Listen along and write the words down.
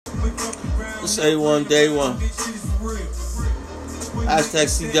It's A1 Day 1. Hashtag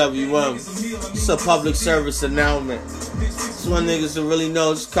CW1. It's a public service announcement. It's one niggas that really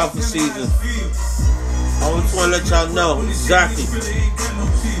know it's Cuffin season. I just want to let y'all know exactly.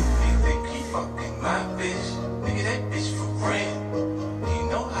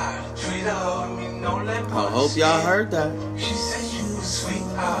 I hope y'all heard that. She said you a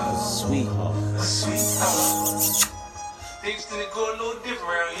sweetheart. Sweetheart. A sweetheart. Things gonna go a little different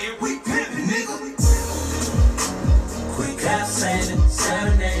around here. We pimpin', nigga. Quick out Santa,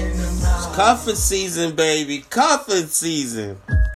 serenading them. Cuffin season, baby. Cuffin season.